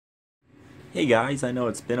Hey guys, I know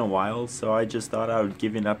it's been a while, so I just thought I would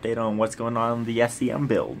give you an update on what's going on in the SEM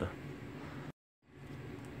build.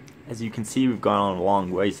 As you can see, we've gone on a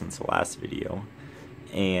long way since the last video,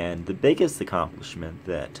 and the biggest accomplishment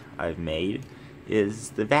that I've made is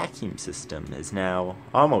the vacuum system is now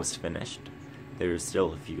almost finished. There's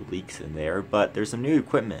still a few leaks in there, but there's some new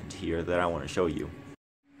equipment here that I want to show you.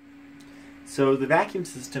 So the vacuum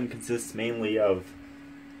system consists mainly of,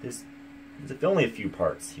 there's only a few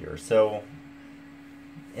parts here. So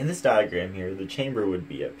in this diagram here, the chamber would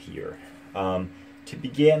be up here. To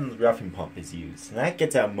begin, the roughing pump is used, and that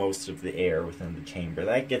gets out most of the air within the chamber.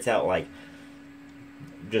 That gets out, like,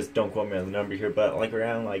 just don't quote me on the number here, but like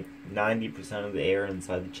around like 90% of the air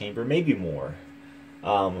inside the chamber, maybe more.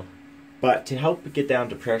 But to help get down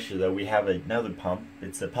to pressure, though, we have another pump.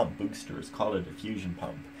 It's a pump booster. It's called a diffusion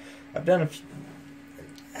pump. I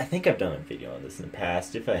think I've done a video on this in the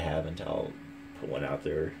past. If I haven't, I'll put one out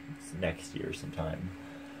there next year sometime.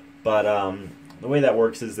 But the way that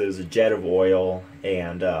works is there's a jet of oil,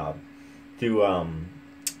 and through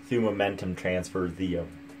momentum transfer, the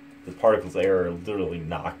particles of air are literally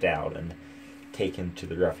knocked out and taken to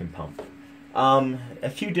the roughing pump. A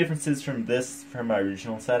few differences from my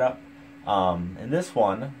original setup. In this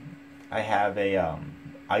one, I have a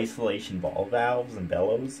isolation ball valves and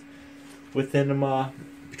bellows within them,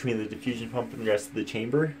 between the diffusion pump and the rest of the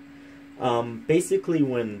chamber. Basically,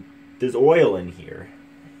 when there's oil in here,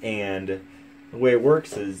 and the way it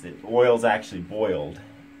works is that oil's actually boiled.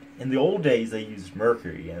 In the old days, they used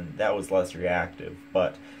mercury, and that was less reactive.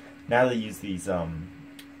 But now they use these, I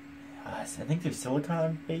think they're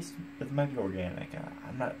silicon-based, but they might be organic.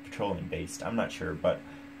 I'm not petroleum-based. I'm not sure, but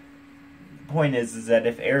the point is that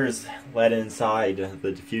if air is let inside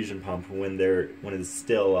the diffusion pump when it's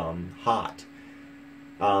still hot,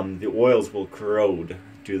 the oils will corrode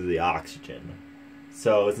due to the oxygen.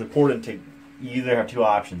 So it's important to, you either have two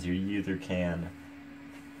options here. You either can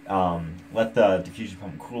let the diffusion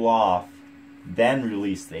pump cool off, then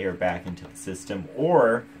release the air back into the system,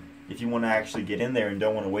 or if you want to actually get in there and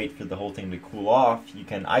don't want to wait for the whole thing to cool off, you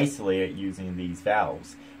can isolate it using these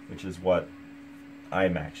valves, which is what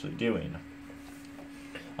I'm actually doing.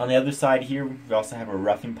 On the other side here, we also have a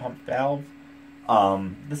roughing pump valve.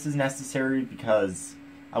 This is necessary because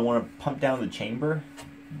I want to pump down the chamber,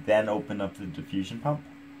 then open up the diffusion pump.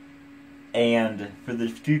 And for the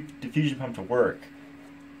diffusion pump to work,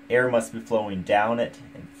 air must be flowing down it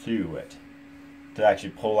and through it to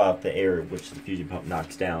actually pull out the air which the diffusion pump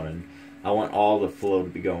knocks down. And I want all the flow to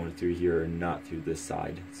be going through here and not through this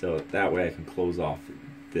side, so that way I can close off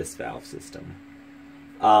this valve system.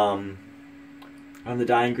 On the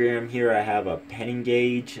diagram here, I have a penning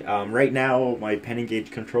gauge. Right now, my penning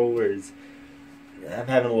gauge controller is, I'm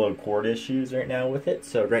having a little cord issues right now with it.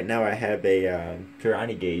 So right now I have a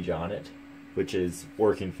Pirani gauge on it, which is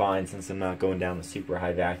working fine since I'm not going down the super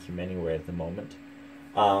high vacuum anyway at the moment.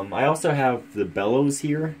 I also have the bellows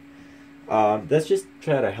here. That's just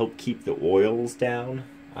try to help keep the oils down.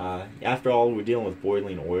 After all, we're dealing with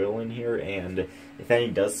boiling oil in here, and if any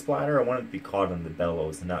does splatter, I want it to be caught on the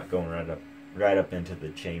bellows and not going right up into the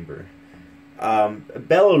chamber.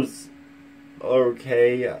 Bellows are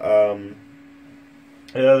okay.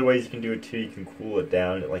 There are other ways you can do it too. You can cool it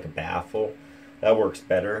down like a baffle. That works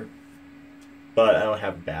better. But I don't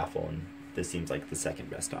have a baffle, and this seems like the second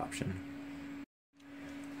best option.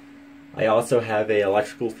 I also have a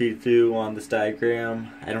electrical feed through on this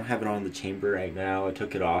diagram. I don't have it on the chamber right now. I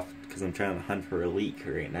took it off because I'm trying to hunt for a leak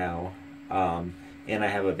right now. And I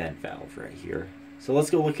have a vent valve right here. So let's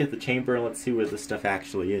go look at the chamber and let's see where this stuff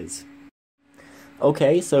actually is.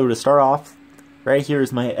 Okay, so to start off, right here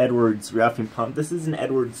is my Edwards roughing pump. This is an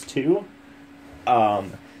Edwards 2.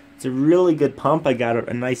 It's a really good pump. I got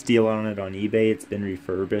a nice deal on it on eBay. It's been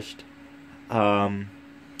refurbished. I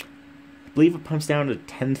believe it pumps down to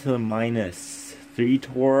 10 to the minus 3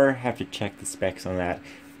 torr. Have to check the specs on that.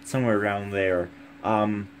 Somewhere around there.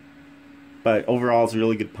 But overall, it's a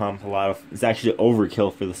really good pump. It's actually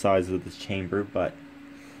overkill for the size of this chamber, but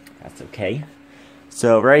that's okay.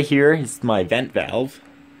 So right here is my vent valve,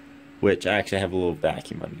 which I actually have a little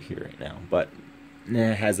vacuum under here right now, but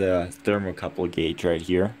it has a thermocouple gauge right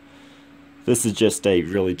here. This is just a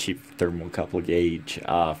really cheap thermocouple gauge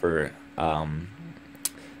for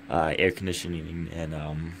air conditioning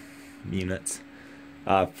and units.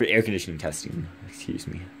 For air conditioning testing, excuse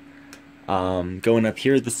me. Going up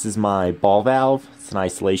here, this is my ball valve. It's an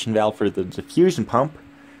isolation valve for the diffusion pump,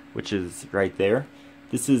 which is right there.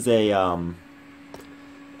 This is a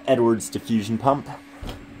Edwards diffusion pump.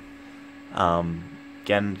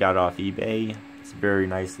 Again, got off eBay. It's a very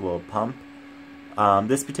nice little pump.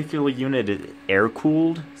 This particular unit is air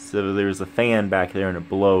cooled, so there's a fan back there and it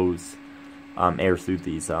blows air through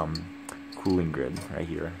these cooling grid right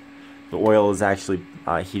here. The oil is actually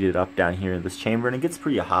heated up down here in this chamber, and it gets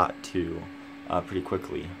pretty hot too, pretty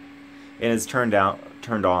quickly. And it's turned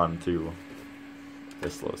on through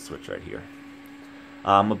this little switch right here.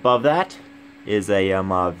 Above that is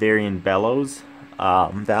a varying bellows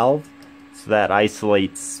valve, so that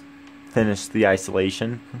finishes the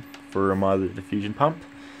isolation for the diffusion pump.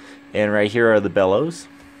 And right here are the bellows.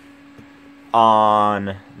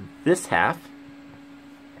 On this half,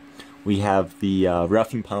 we have the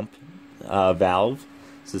roughing pump valve,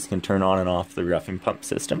 so this can turn on and off the roughing pump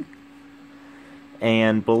system.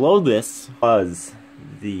 And below this was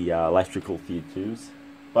the electrical feed tubes,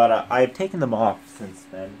 but I've taken them off since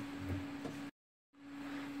then.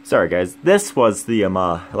 Sorry guys, this was the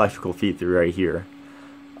electrical feed through right here.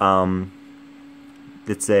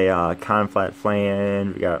 It's a con-flat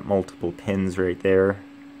flange. We got multiple pins right there,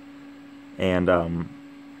 and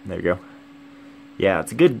there you go. Yeah,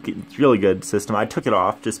 it's really good system. I took it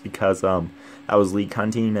off just because I was leak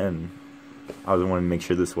hunting and I wanted to make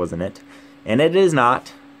sure this wasn't it. And it is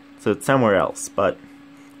not, so it's somewhere else, but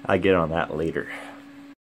I'll get on that later.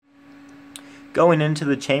 Going into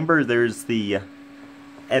the chamber, there's the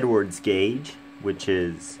Edwards gauge, which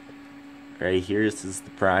is right here. This is the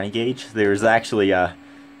piranha gauge. There's actually,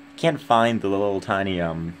 can't find the little tiny,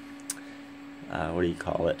 what do you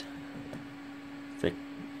call it? It's like,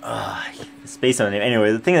 space on it.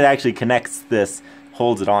 Anyway, the thing that actually connects this,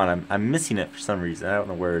 holds it on, I'm missing it for some reason. I don't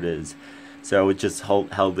know where it is. So it's just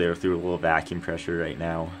held there through a little vacuum pressure right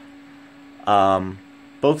now.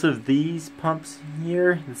 Both of these pumps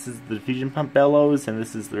here, this is the diffusion pump bellows and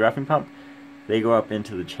this is the roughing pump, they go up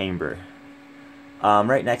into the chamber.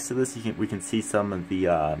 Right next to this we can see some of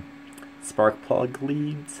the spark plug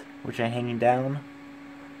leads which are hanging down.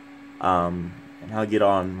 And I'll get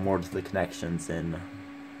on more to the connections in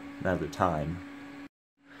another time.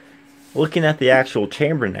 Looking at the actual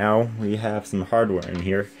chamber now, we have some hardware in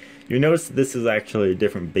here. You notice this is actually a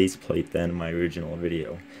different base plate than my original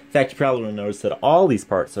video. In fact, you probably will notice that all these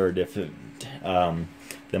parts are different than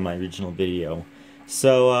my original video.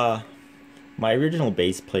 So, my original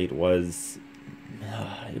base plate was,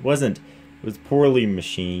 it was poorly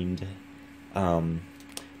machined. Not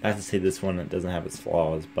to say this one doesn't have its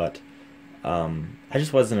flaws, but I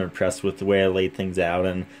just wasn't impressed with the way I laid things out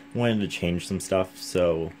and wanted to change some stuff,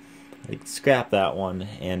 so I scrapped that one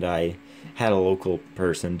and I had a local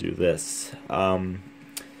person do this.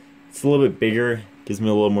 It's a little bit bigger, gives me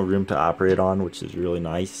a little more room to operate on, which is really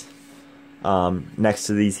nice. Next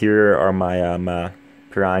to these here are my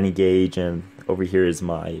piranha gauge, and over here is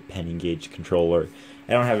my penny gauge controller.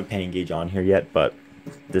 I don't have a penny gauge on here yet, but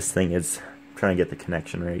this thing is trying to get the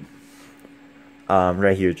connection right.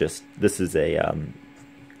 Right here, this is a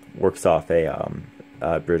works off a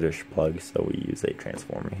British plug, so we use a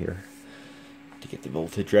transformer here to get the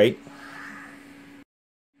voltage right.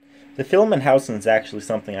 The filament housing is actually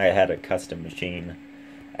something I had a custom machine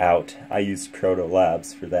out. I used Proto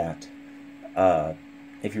Labs for that.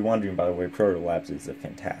 If you're wondering, by the way, Proto Labs is a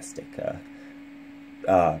fantastic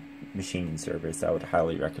machining service. I would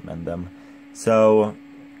highly recommend them. So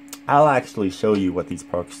I'll actually show you what these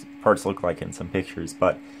parts look like in some pictures,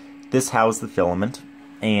 but this houses the filament,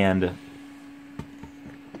 and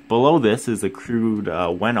below this is a crude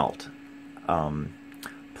Wenalt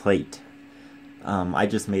plate. I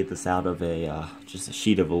just made this out of just a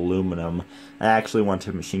sheet of aluminum. I actually want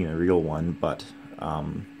to machine a real one, but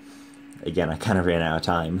again, I kind of ran out of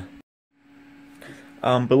time.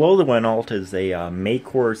 Below the Wenalt is a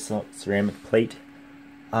Maycor ceramic plate.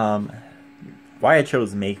 Why I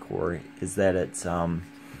chose Maycor is that it's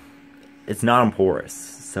non-porous,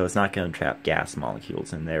 so it's not going to trap gas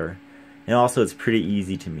molecules in there, and also it's pretty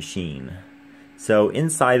easy to machine. So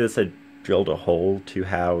inside this, I drilled a hole to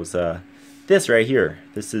house this right here.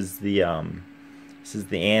 This is the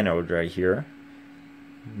anode right here,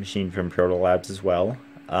 machined from Proto Labs as well.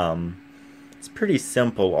 It's pretty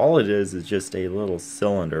simple. All it is just a little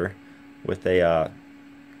cylinder with a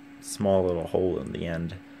small little hole in the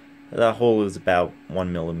end. That hole is about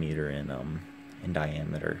 1 millimeter in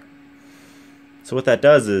diameter. So what that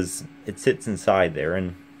does is it sits inside there,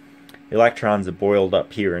 and electrons are boiled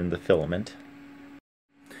up here in the filament.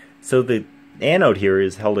 So the anode here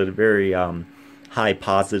is held at a very high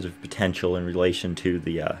positive potential in relation to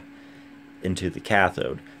the into the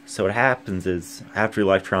cathode. So what happens is, after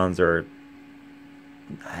electrons are,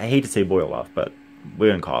 I hate to say boiled off, but we're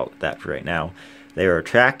going to call it that for right now, they are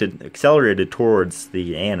accelerated towards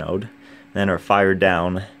the anode, then are fired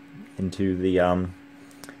down into the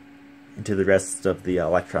into the rest of the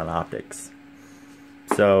electron optics.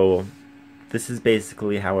 So this is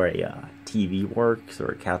basically how a TV works, or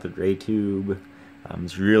a cathode ray tube.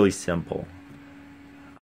 It's really simple.